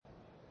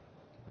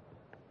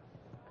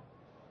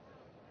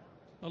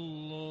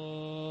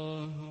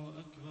الله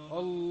أكبر.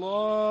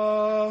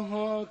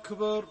 الله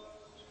أكبر.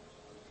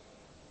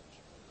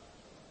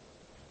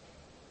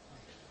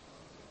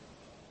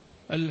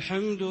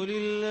 الحمد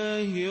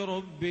لله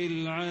رب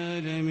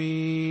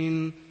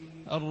العالمين،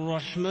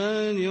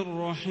 الرحمن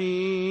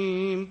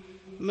الرحيم،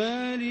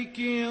 مالك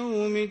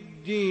يوم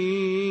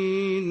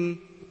الدين،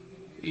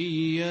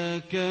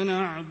 إياك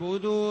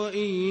نعبد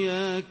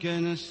وإياك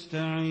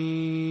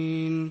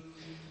نستعين،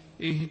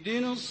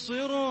 اهدنا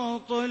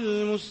الصراط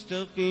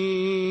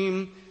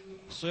المستقيم،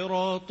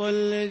 صراط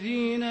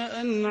الذين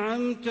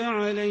أنعمت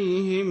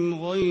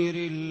عليهم غير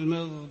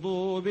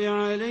المغضوب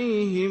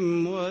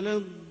عليهم ولا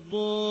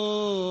الضالين،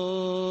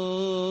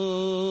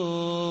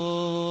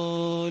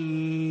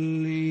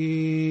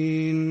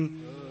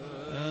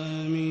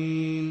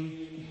 آمين.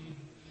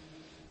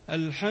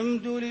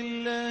 الحمد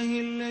لله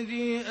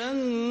الذي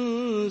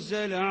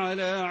أنزل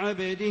على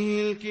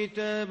عبده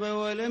الكتاب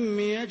ولم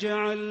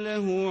يجعل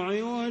له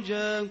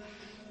عوجا،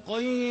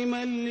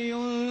 قيما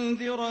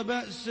لينذر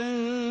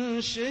بأسا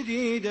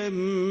شديدا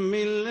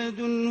من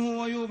لدنه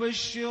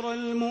ويبشر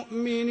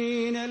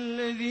المؤمنين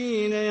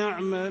الذين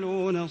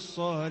يعملون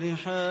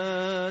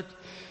الصالحات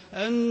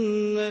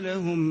أن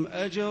لهم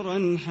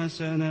أجرا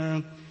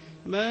حسنا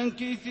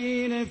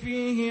ماكثين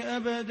فيه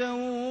أبدا،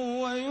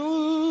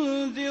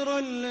 وينذر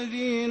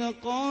الذين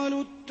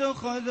قالوا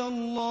اتخذ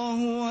الله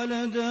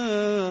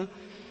ولدا،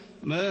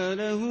 ما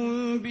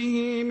لهم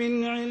به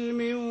من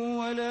علم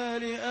ولا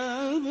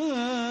لآبائهم،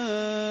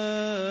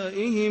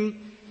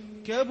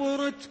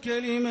 كبرت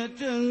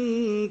كلمة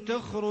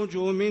تخرج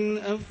من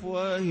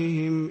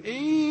أفواههم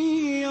إن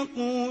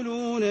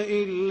يقولون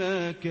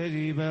إلا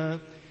كذبا،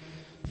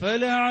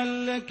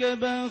 فلعلك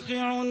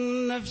باخع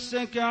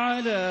نفسك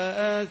على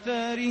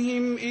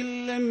آثارهم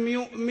إن لم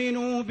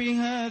يؤمنوا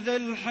بهذا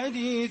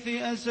الحديث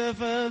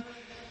أسفا،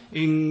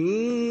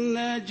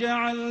 إنا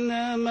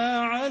جعلنا ما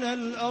على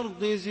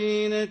الأرض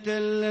زينة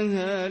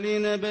لها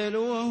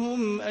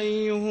لنبلوهم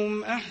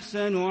أيهم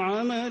أحسن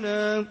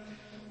عملا،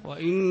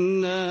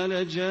 وإنا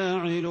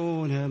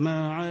لجاعلون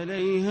ما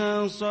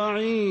عليها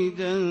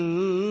صعيدا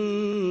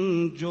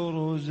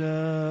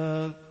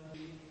جرزا.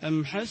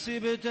 أم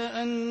حسبت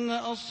أن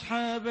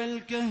أصحاب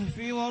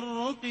الكهف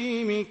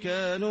والرقيم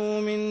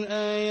كانوا من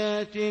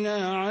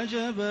آياتنا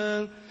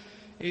عجبا،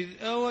 إذ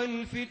أوى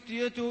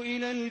الفتية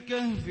إلى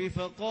الكهف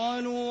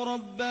فقالوا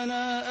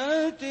ربنا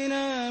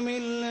آتنا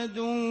من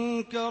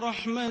لدنك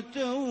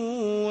رحمة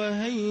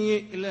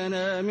وهيئ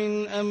لنا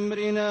من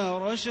أمرنا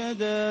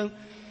رشدا،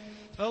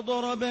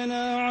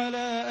 فضربنا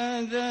على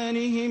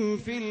آذانهم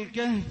في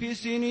الكهف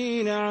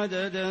سنين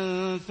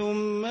عددا،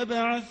 ثم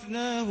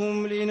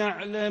بعثناهم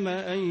لنعلم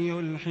أي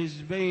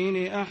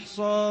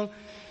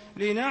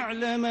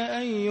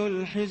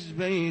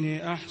الحزبين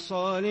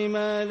أحصى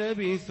لما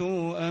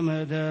لبثوا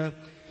أمدا.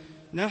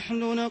 نحن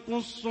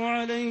نقص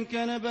عليك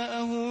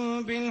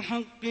نبأهم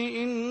بالحق،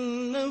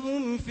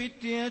 إنهم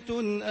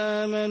فتية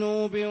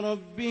آمنوا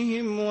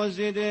بربهم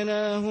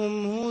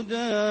وزدناهم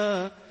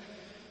هدى،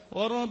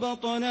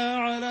 وربطنا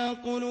على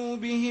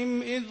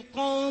قلوبهم إذ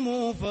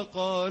قاموا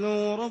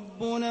فقالوا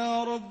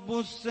ربنا رب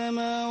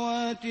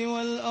السماوات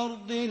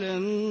والأرض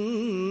لن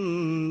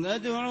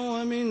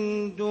ندعو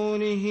من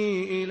دونه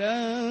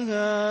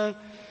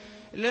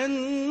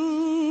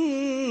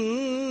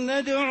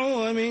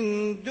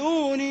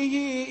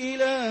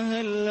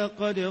إلها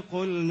لقد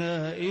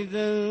قلنا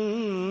إذا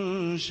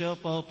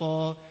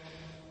شططا،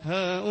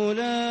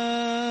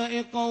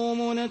 هؤلاء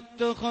قومنا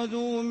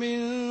اتخذوا من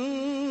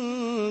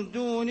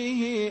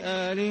دونه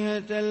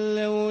آلهة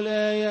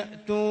لولا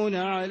يأتون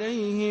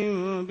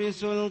عليهم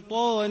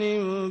بسلطان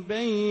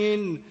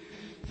بين،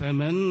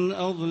 فمن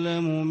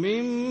أظلم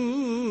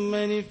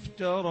ممن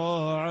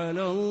افترى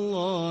على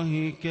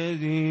الله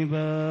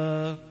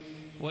كذبا.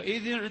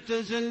 وإذ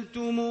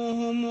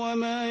اعتزلتموهم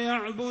وما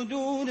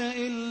يعبدون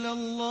إلا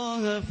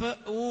الله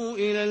فأووا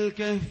إلى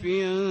الكهف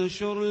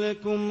ينشر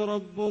لكم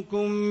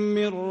ربكم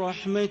من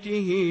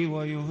رحمته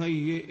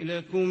ويهيئ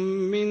لكم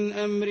من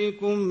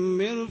أمركم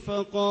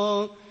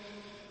مرفقا.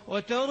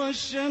 وترى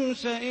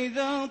الشمس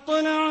إذا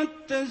طلعت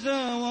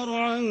تزاور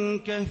عن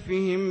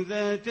كهفهم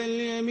ذات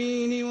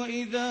اليمين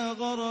وإذا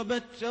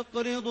غربت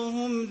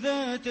تقرضهم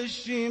ذات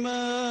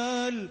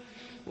الشمال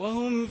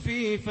وهم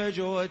في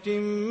فجوة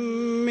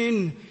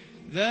منه،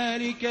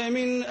 ذلك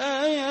من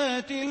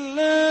آيات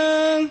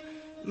الله،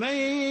 من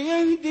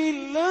يهد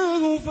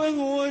الله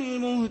فهو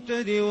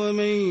المهتد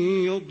ومن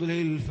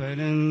يضلل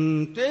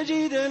فلن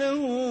تجد له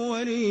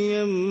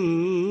وليا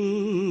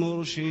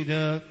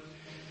مرشدا.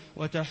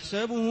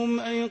 وتحسبهم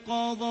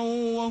أيقاظا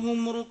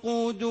وهم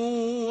رقود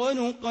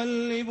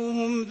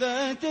ونقلبهم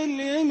ذات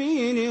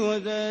اليمين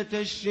وذات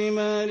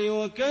الشمال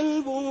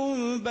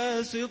وكلبهم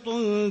باسط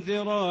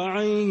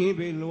ذراعيه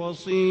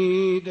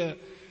بالوصيد،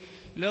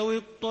 لو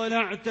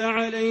اطلعت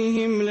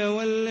عليهم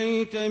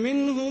لوليت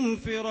منهم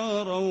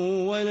فرارا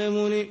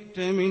ولملئت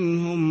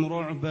منهم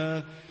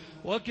رعبا.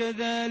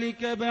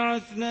 وكذلك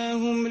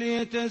بعثناهم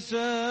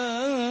ليتساءلوا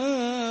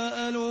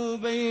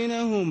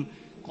بينهم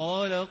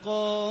قال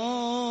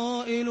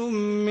قائل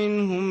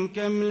منهم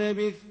كم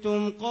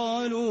لبثتم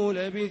قالوا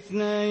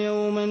لبثنا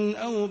يوما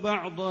أو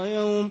بعض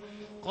يوم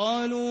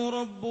قالوا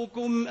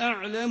ربكم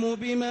أعلم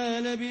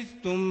بما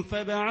لبثتم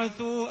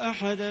فابعثوا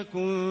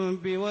أحدكم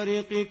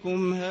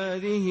بورقكم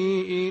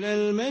هذه إلى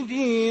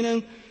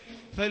المدينة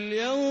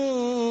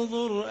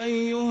فلينظر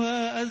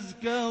أيها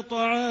أزكى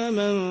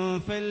طعاما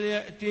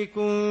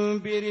فليأتكم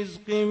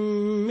برزق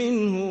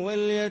منه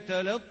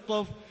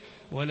وليتلطف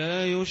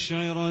ولا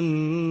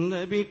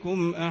يشعرن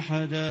بكم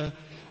أحدا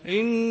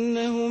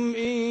إنهم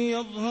إن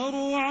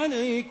يظهروا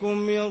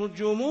عليكم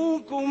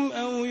يرجموكم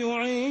أو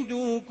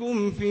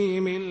يعيدوكم في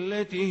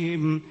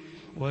ملتهم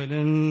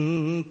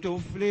ولن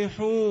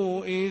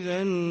تفلحوا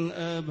إذا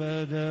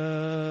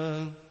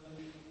أبدا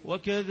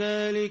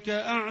وكذلك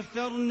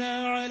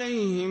أعثرنا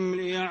عليهم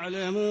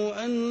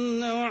ليعلموا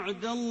أن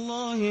وعد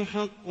الله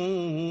حق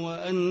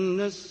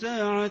وأن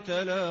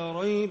الساعة لا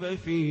ريب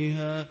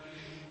فيها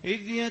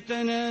إذ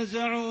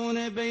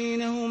يتنازعون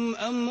بينهم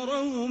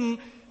أمرهم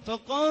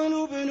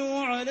فقالوا ابنوا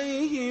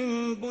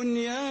عليهم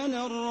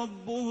بنيانا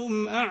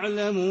ربهم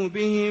أعلم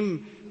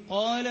بهم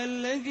قال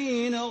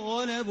الذين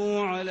غلبوا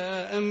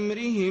على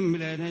أمرهم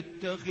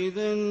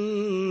لنتخذن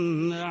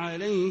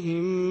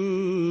عليهم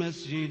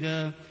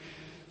مسجدا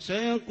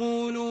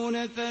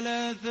سيقولون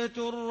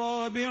ثلاثة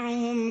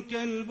رابعهم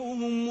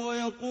كلبهم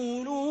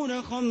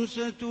ويقولون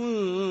خمسة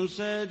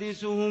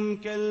سادسهم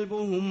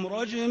كلبهم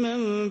رجما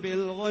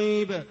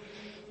بالغيب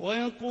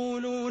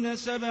ويقولون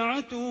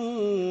سبعة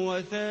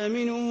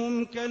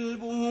وثامنهم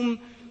كلبهم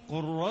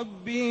قل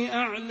ربي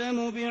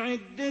أعلم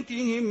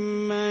بعدتهم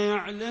ما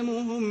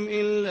يعلمهم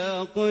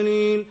إلا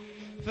قليل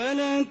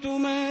فلا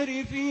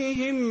تمار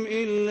فيهم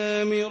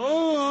إلا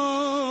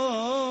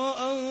مراء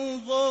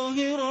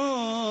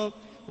ظاهرا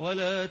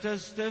ولا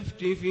تستفت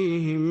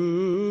فيهم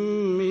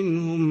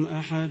منهم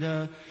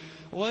أحدا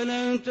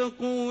ولا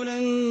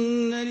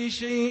تقولن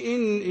لشيء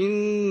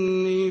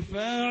إني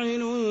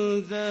فاعل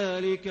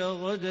ذلك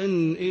غدا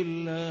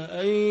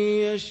إلا أن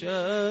يشاء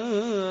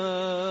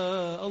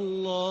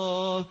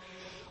الله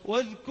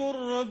واذكر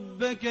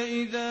ربك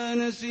إذا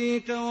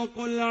نسيت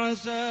وقل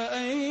عسى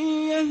أن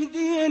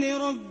يهديني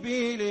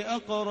ربي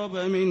لأقرب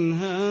من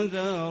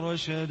هذا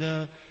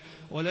رشدا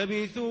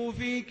ولبثوا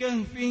في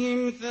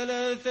كهفهم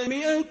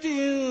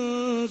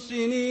 300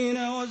 سنين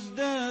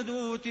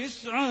وازدادوا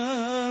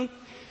 9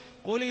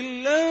 قل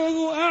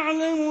الله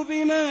أعلم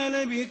بما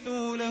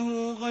لبثوا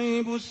له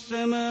غيب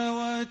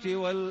السماوات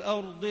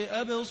والأرض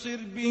أبصر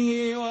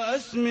به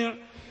وأسمع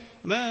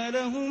ما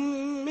لهم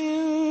من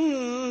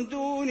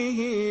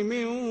دونه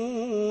من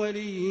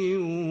ولي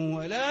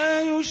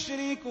ولا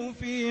يشرك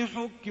في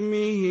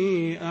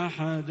حكمه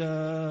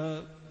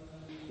أحدا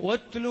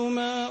واتل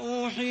ما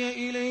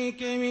أوحي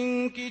إليك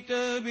من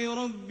كتاب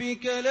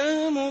ربك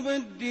لا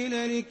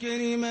مبدل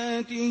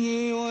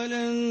لكلماته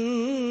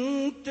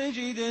ولن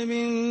تجد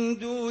من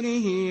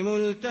دونه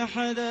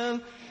ملتحدا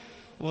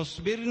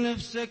واصبر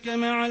نفسك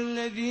مع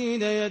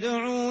الذين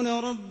يدعون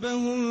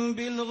ربهم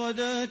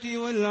بالغداة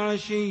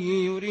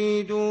والعشي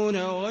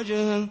يريدون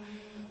وجهه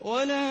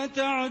ولا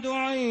تعد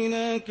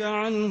عيناك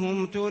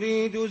عنهم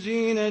تريد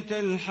زينة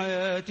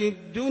الحياة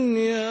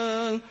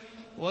الدنيا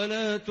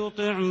ولا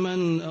تطع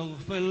من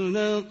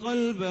أغفلنا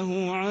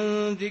قلبه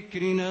عن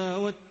ذكرنا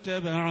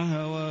واتبع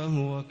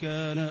هواه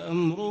وكان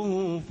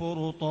أمره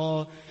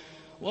فرطا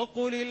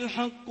وقل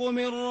الحق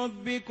من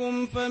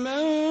ربكم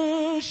فمن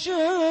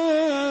شاء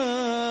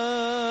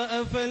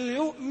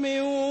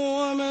فليؤمن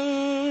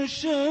ومن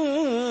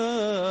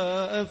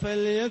شاء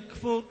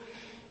فليكفر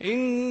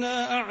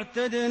إنا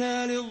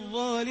أعتدنا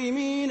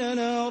للظالمين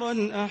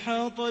نارا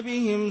أحاط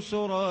بهم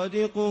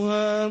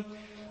سرادقها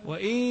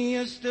وإن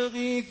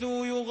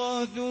يستغيثوا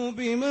يغاثوا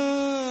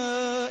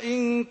بماء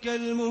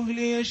كالمهل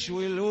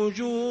يشوي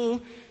الوجوه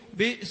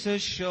بئس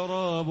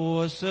الشراب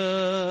وساءت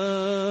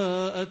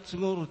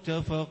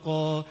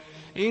مرتفقا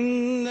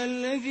إن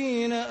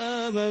الذين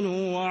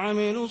آمنوا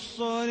وعملوا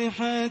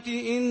الصالحات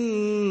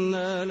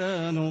إنا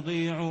لا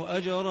نضيع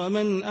أجر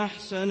من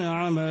أحسن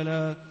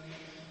عملا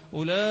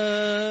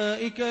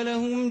أولئك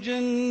لهم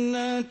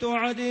جنات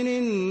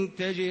عدن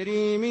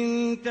تجري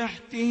من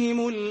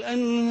تحتهم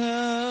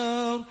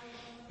الأنهار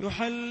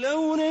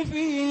يحلون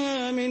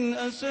فيها من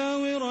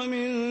أساور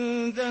من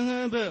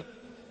ذهب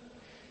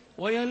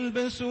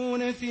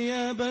ويلبسون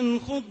ثيابا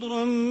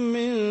خضرا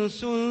من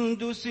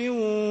سندس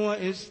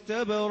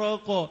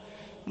واستبرق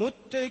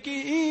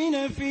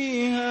متكئين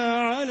فيها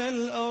على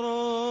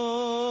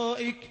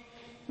الأرائك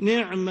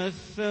نعم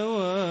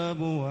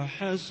الثواب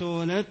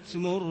وحسنت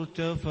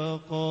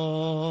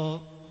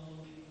مرتفقا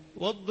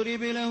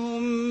واضرب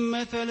لهم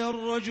مثل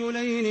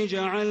الرجلين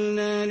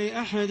جعلنا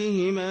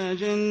لأحدهما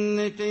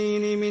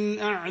جنتين من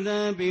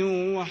أعناب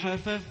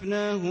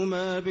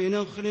وحففناهما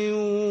بنخل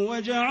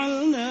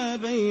وجعلنا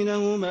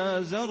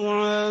بينهما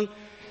زرعا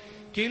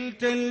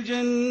كلتا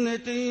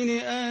الجنتين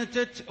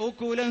آتت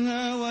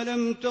أكلها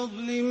ولم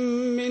تظلم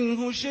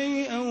منه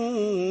شيئا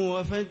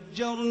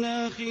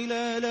وفجرنا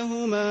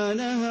خلالهما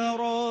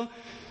نهرا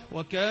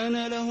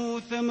وكان له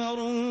ثمر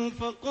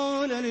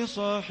فقال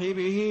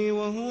لصاحبه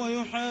وهو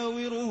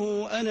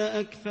يحاوره أنا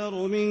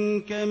أكثر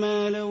منك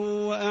مالا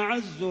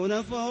وأعز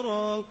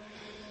نفرا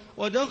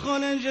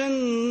ودخل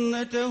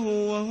جنته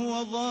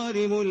وهو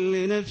ظالم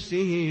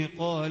لنفسه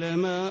قال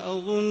ما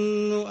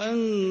أظن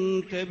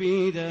أن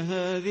تبيد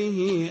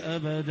هذه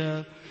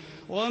أبدا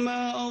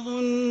وما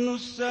أظن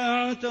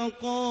الساعة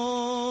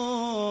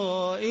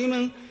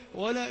قائمة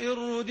ولئن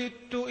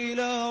رددت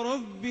إلى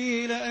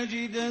ربي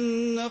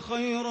لأجدن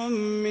خيرا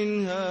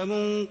منها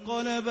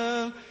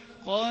منقلبا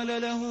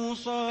قال له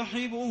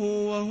صاحبه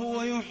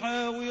وهو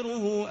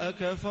يحاوره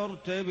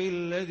أكفرت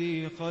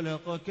بالذي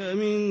خلقك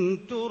من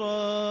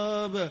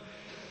تراب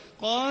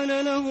قال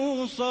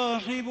له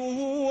صاحبه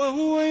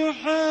وهو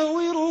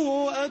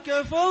يحاوره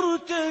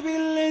أكفرت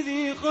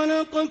بالذي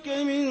خلقك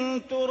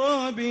من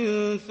تراب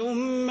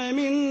ثم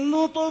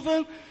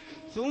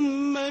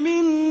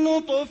من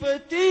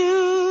نطفة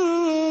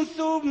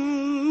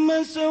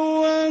ثم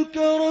سواك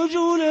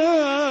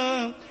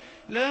رجلا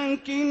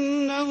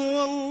لكن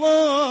هو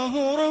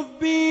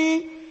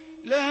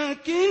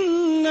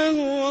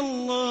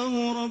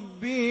الله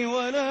ربي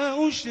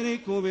ولا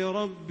أشرك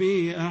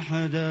بربي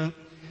أحدا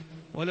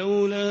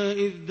ولولا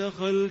إذ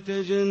دخلت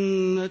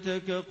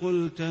جنتك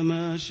قلت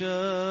ما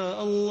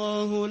شاء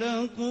الله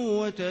لا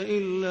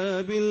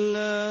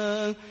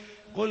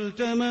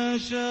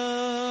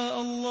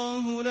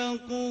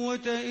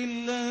قوة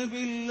إلا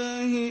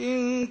بالله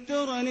إن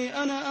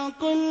ترني أنا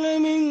أقل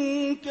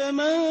منك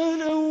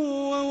مالا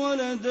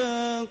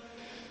وولدا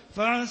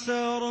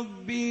فعسى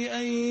ربي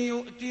أن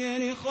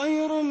يؤتيني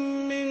خيرا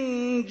من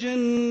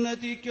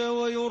جنتك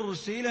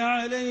ويرسل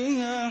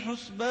عليها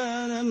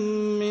حسبانا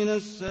من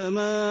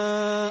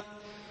السماء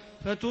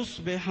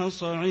فتصبح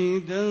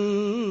صعيدا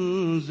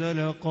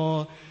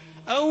زلقا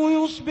أو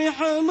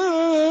يصبح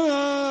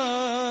ماؤها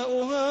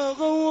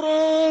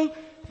غورا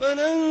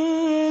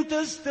فلن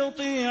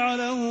تستطيع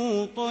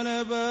له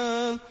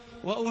طلبا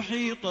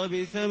وأحيط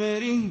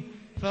بثمره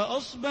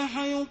فأصبح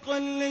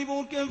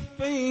يقلب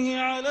كفيه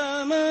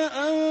على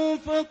ما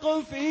أنفق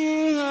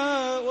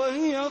فيها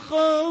وهي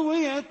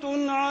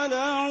خاوية على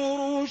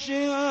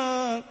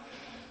عروشها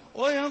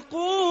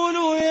ويقول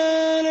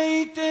يا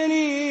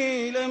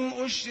ليتني لم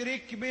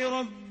أشرك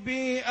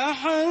بربي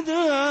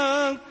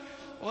أحدا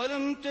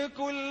ولم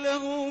تكن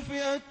له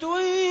فئة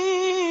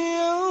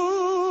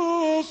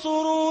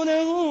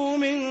ينصرونه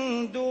من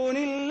دون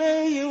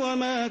الله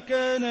وما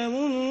كان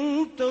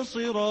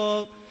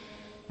منتصرا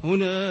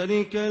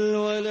هنالك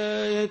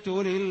الولاية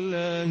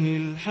لله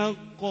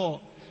الحق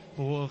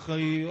هو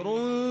خير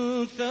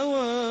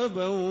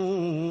ثوابا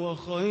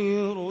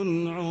وخير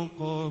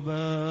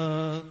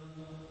عقبا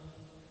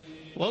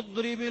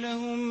واضرب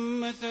لهم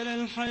مثل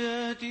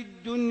الحياة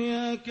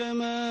الدنيا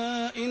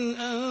كماء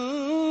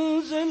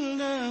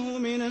أنزلناه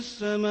من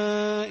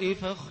السماء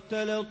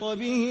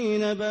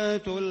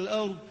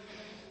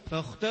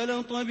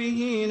فاختلط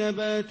به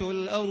نبات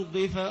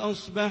الأرض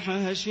فأصبح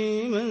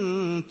هشيما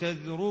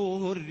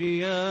تذروه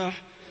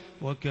الرياح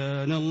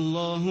وكان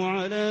الله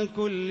على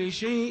كل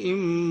شيء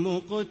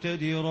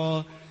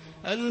مقتدرا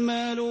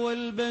المال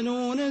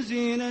والبنون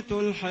زينة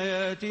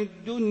الحياة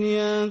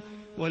الدنيا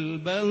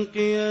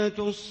والباقيات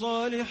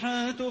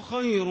الصالحات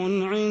خير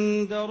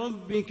عند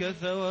ربك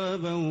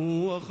ثوابا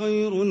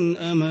وخير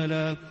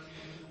أملا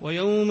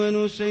ويوم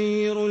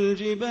نسير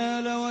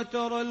الجبال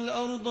وترى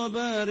الأرض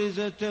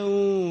بارزة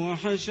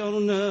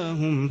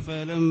وحشرناهم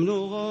فلم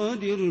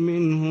نغادر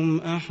منهم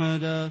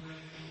أحدا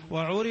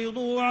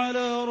وعرضوا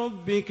على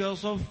ربك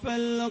صفا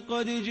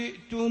لقد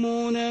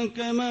جئتمونا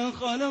كما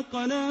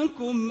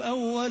خلقناكم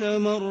أول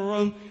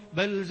مرة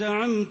بل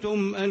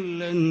زعمتم أن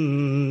لن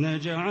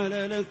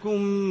نجعل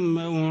لكم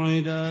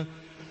موعدا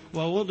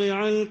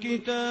ووضع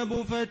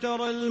الكتاب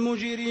فترى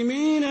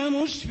المجرمين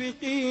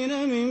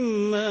مشفقين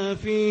مما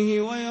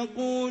فيه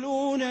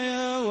ويقولون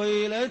يا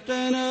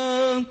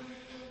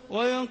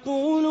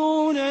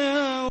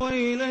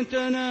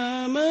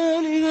ويلتنا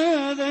ما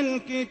لهذا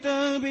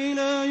الكتاب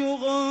لا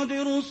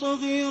يغادر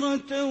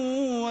صغيرة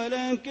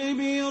ولا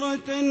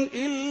كبيرة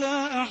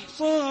إلا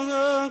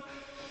أحصاها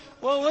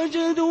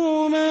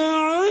ووجدوا ما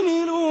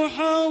عملوا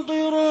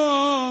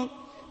حاضرا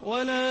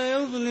ولا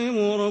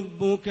يظلم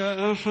ربك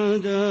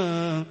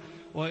أحدا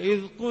وإذ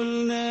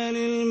قلنا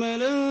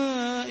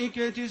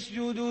للملائكة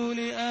اسجدوا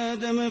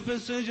لآدم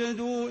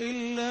فسجدوا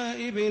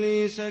إلا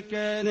إبليس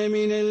كان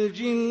من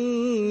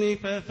الجن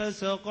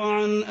ففسق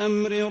عن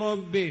أمر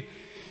ربه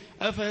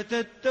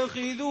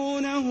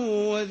أفتتخذونه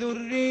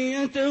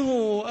وذريته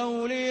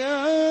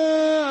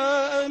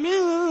أولياء من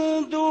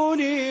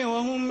دوني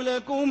وهم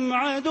لكم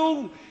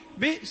عدو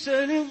بئس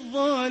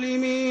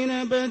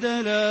للظالمين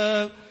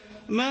بدلا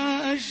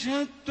ما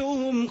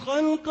أشهدتهم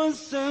خلق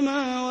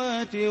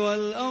السماوات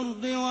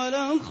والأرض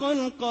ولا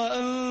خلق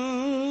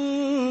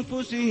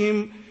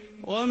أنفسهم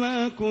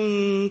وما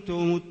كنت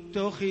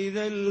متخذ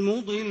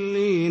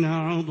المضلين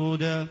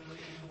عضدا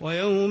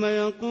ويوم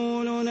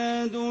يقول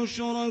نادوا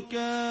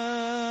شركائي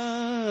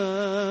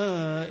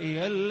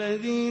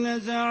الذين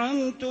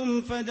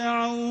زعمتم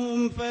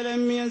فدعوهم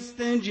فلم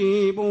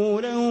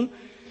يستجيبوا لهم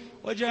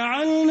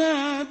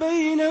وجعلنا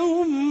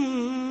بينهم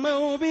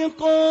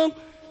موبقا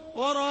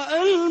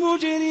ورأى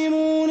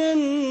المجرمون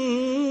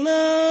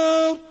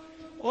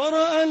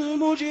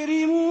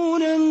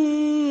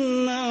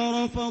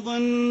النار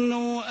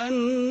فظنوا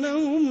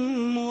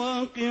أنهم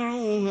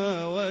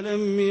واقعوها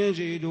ولم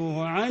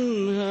يجدوا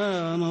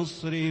عنها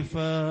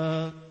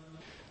مصرفا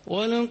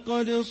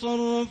ولقد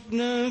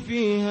صرفنا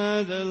في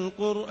هذا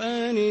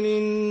القرآن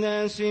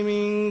للناس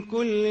من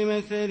كل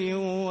مثل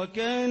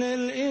وكان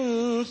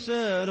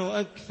الإنسان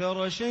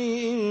أكثر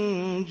شيء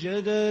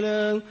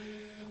جدلا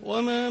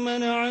وما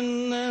منع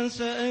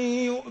الناس أن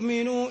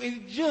يؤمنوا إذ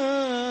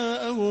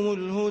جاءهم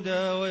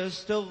الهدى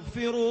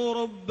ويستغفروا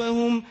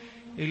ربهم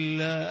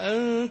إلا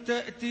أن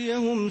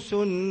تأتيهم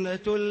سنة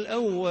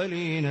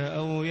الأولين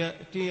أو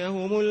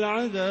يأتيهم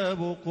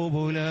العذاب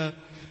قبلا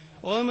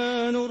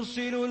وما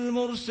نرسل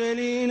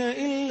المرسلين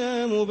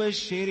إلا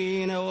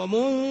مبشرين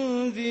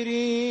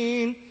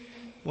ومنذرين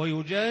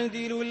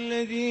ويجادل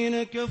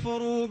الذين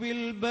كفروا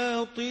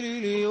بالباطل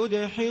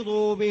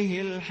ليدحضوا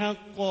به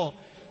الحق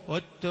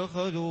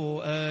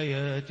واتخذوا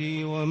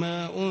آياتي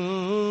وما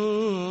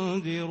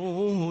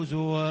أنذروا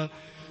هزوا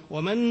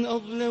ومن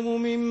أظلم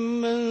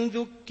ممن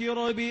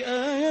ذكر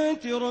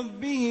بآيات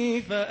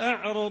ربه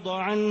فأعرض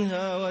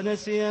عنها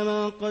ونسي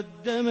ما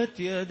قدمت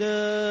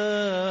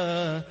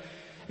يداه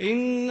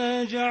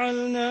إنا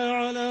جعلنا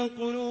على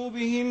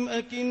قلوبهم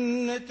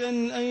أكنة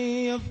أن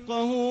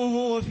يفقهوه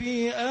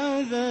وفي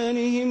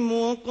آذانهم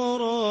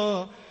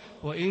وقرا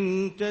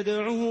وإن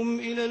تدعهم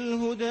إلى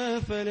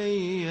الهدى فلن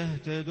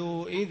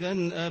يهتدوا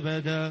إذن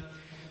أبدا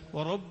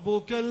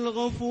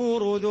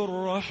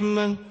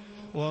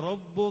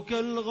وربك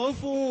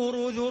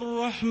الغفور ذو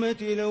الرحمة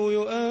لو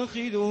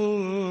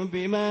يؤاخذهم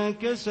بما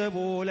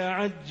كسبوا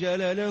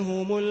لعجل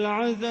لهم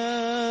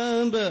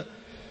العذاب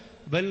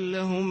بل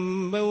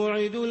لهم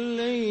موعد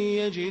لن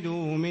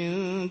يجدوا من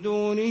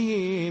دونه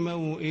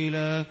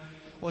موئلا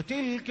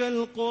وتلك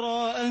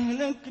القرى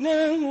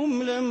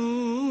أهلكناهم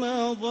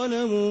لما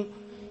ظلموا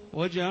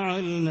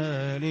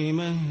وجعلنا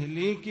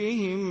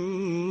لمهلكهم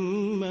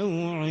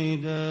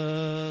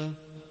موعدا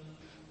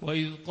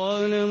وإذ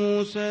قال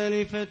موسى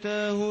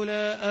لفتاه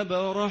لا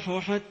أبرح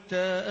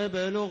حتى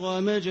أبلغ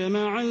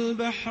مجمع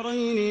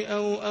البحرين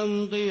أو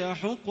أمضي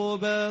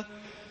حقبا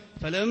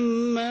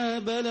فلما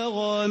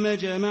بلغا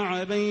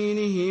مجمع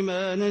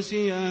بينهما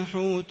نسيا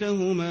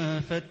حوتهما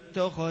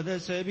فاتخذ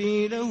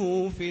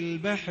سبيله في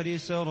البحر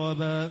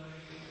سربا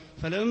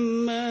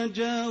فلما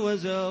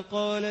جاوزا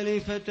قال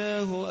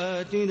لفتاه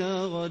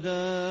آتنا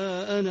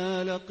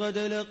غداءنا لقد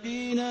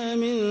لقينا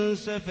من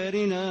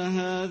سفرنا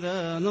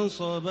هذا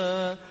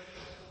نصبا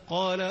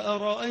قال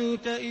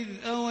أرأيت إذ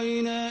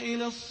أوينا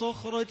إلى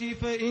الصخرة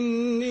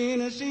فإني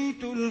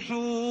نسيت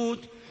الحوت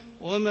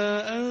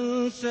وما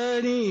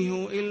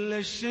أنسانيه إلا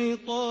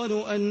الشيطان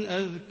أن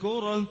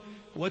أذكره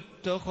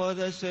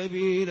واتخذ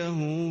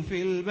سبيله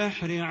في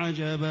البحر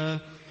عجبا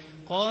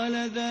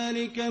قال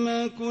ذلك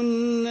ما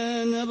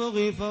كنا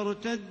نبغي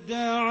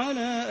فارتدا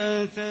على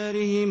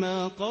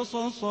آثارهما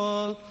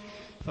قصصا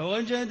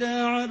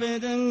فوجدا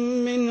عبدا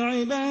من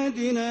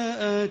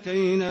عبادنا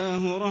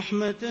آتيناه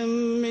رحمة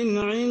من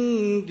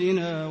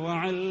عندنا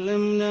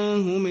وعلمناه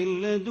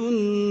من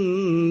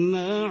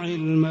لدنا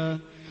علما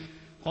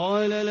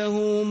قال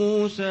له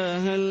موسى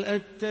هل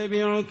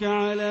أتبعك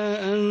على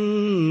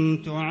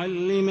أن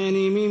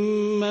تعلمني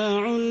مما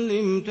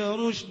علمت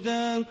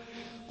رشدا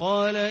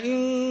قال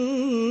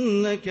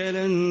إنك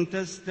لن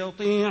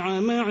تستطيع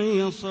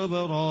معي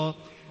صبرا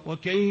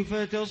وكيف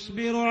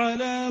تصبر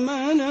على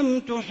ما لم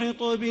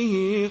تحط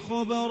به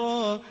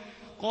خبرا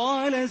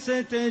قال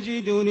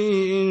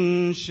ستجدني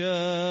إن شاء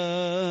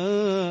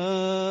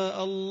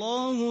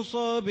الله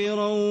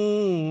صابرا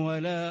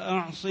ولا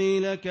أعصي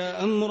لك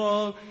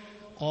أمرا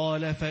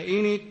قال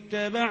فإن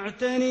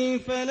اتبعتني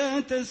فلا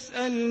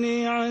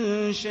تسألني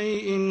عن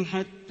شيء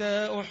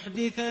حتى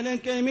أحدث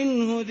لك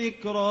منه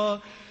ذكرا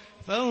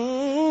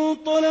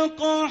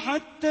فانطلقا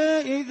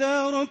حتى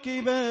إذا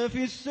ركبا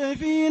في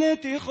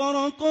السفينة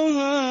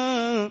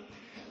خرقها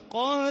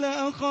قال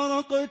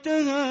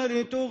أخرقتها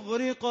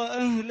لتغرق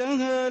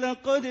أهلها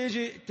لقد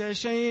جئت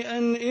شيئا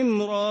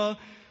إمرا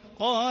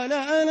قال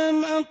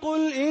ألم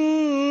أقل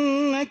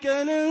إنك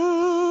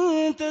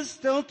لن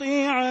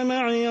تستطيع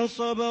معي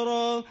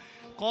صبرا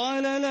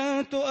قال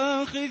لا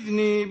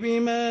تؤاخذني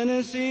بما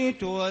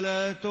نسيت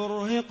ولا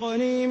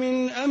ترهقني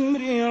من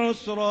أمري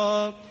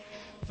عسرا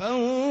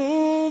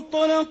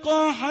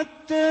فانطلقا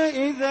حتى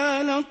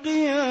إذا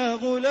لقيا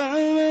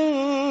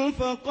غلاما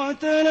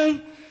فقتله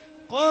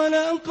قال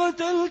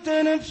أقتلت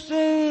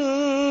نفسا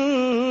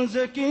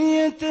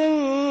زكية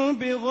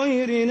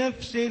بغير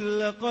نفس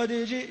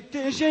لقد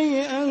جئت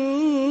شيئا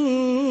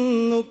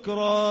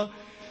نكرا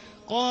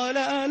قال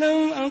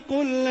ألم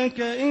أقل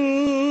لك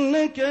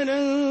إنك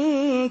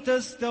لن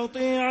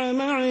تستطيع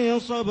معي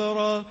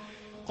صبرا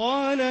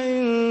قال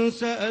إن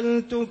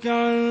سألتك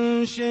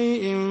عن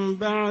شيء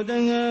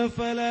بعدها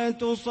فلا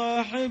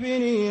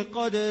تصاحبني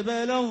قد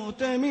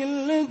بلغت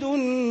من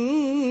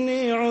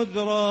لدني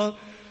عذرا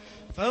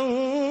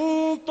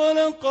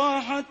فانطلقا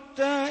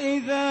حتى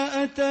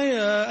إذا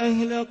أتيا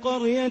أهل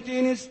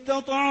قرية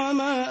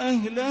استطعما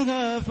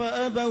أهلها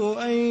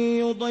فأبوا أن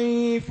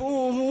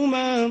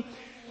يضيفوهما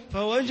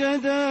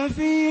فوجدا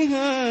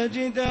فيها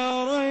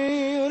جدارا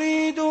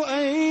يريد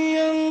أن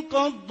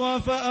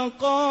ينقض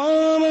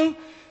فأقامه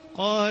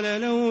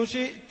قال لو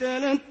شئت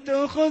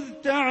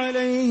لاتخذت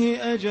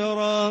عليه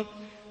أجرا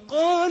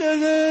قال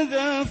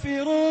هذا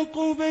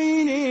فراق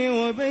بيني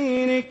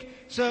وبينك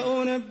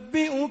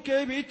سأنبئك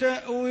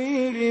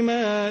بتأويل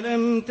ما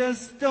لم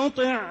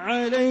تستطع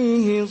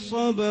عليه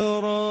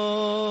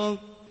صبرا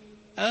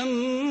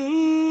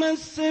أما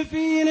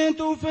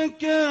السفينة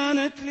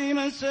فكانت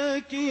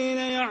لمساكين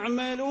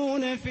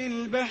يعملون في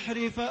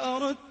البحر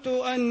فأردت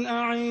أن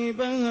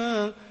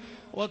أعيبها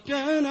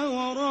وكان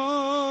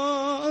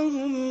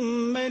وراءهم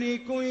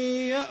ملك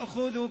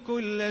يأخذ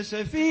كل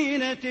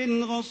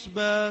سفينة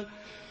غصبا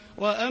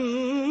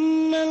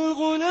وأما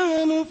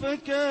الغلام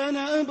فكان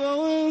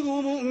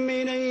أبواه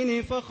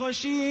مؤمنين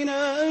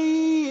فخشينا أن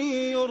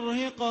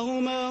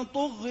يرهقهما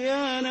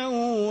طغيانا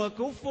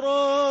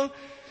وكفرا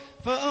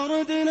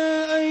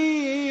فأردنا أن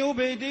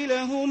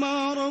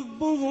يبدلهما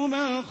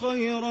ربهما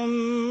خيرا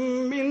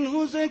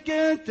منه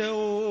زكاة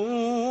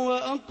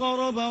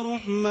وأقرب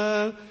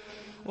رحما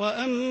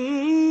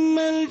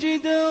وأما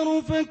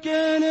الجدار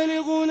فكان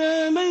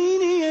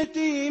لغلامين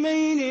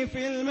يتيمين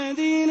في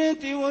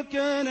المدينة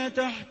وكان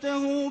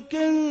تحته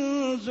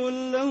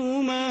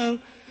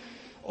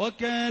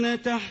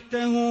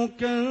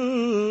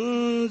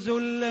كنز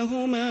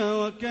لهما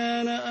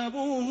وكان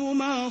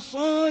أبوهما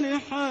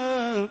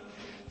صالحا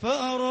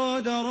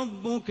فأراد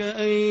ربك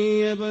أن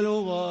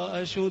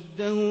يبلغا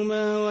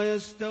أشدهما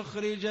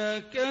ويستخرجا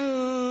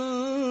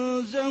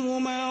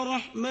كنزهما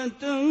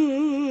رحمة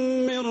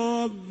من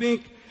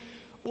ربك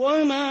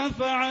وما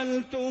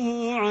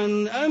فعلته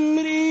عن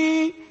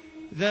أمري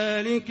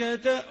ذلك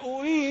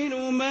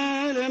تأويل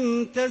ما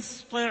لم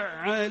تسطع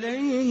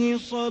عليه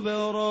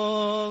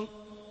صبرا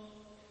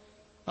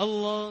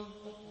الله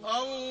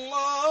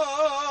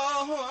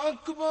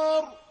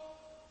أكبر.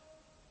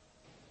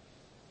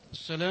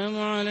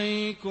 السلام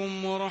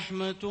عليكم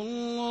ورحمة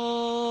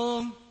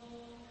الله.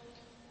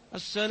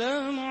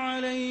 السلام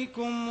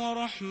عليكم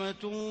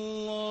ورحمة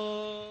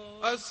الله.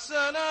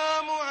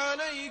 السلام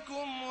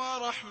عليكم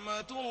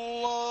ورحمة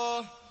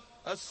الله.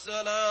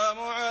 السلام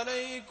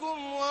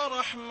عليكم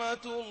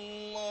ورحمة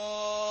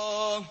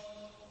الله.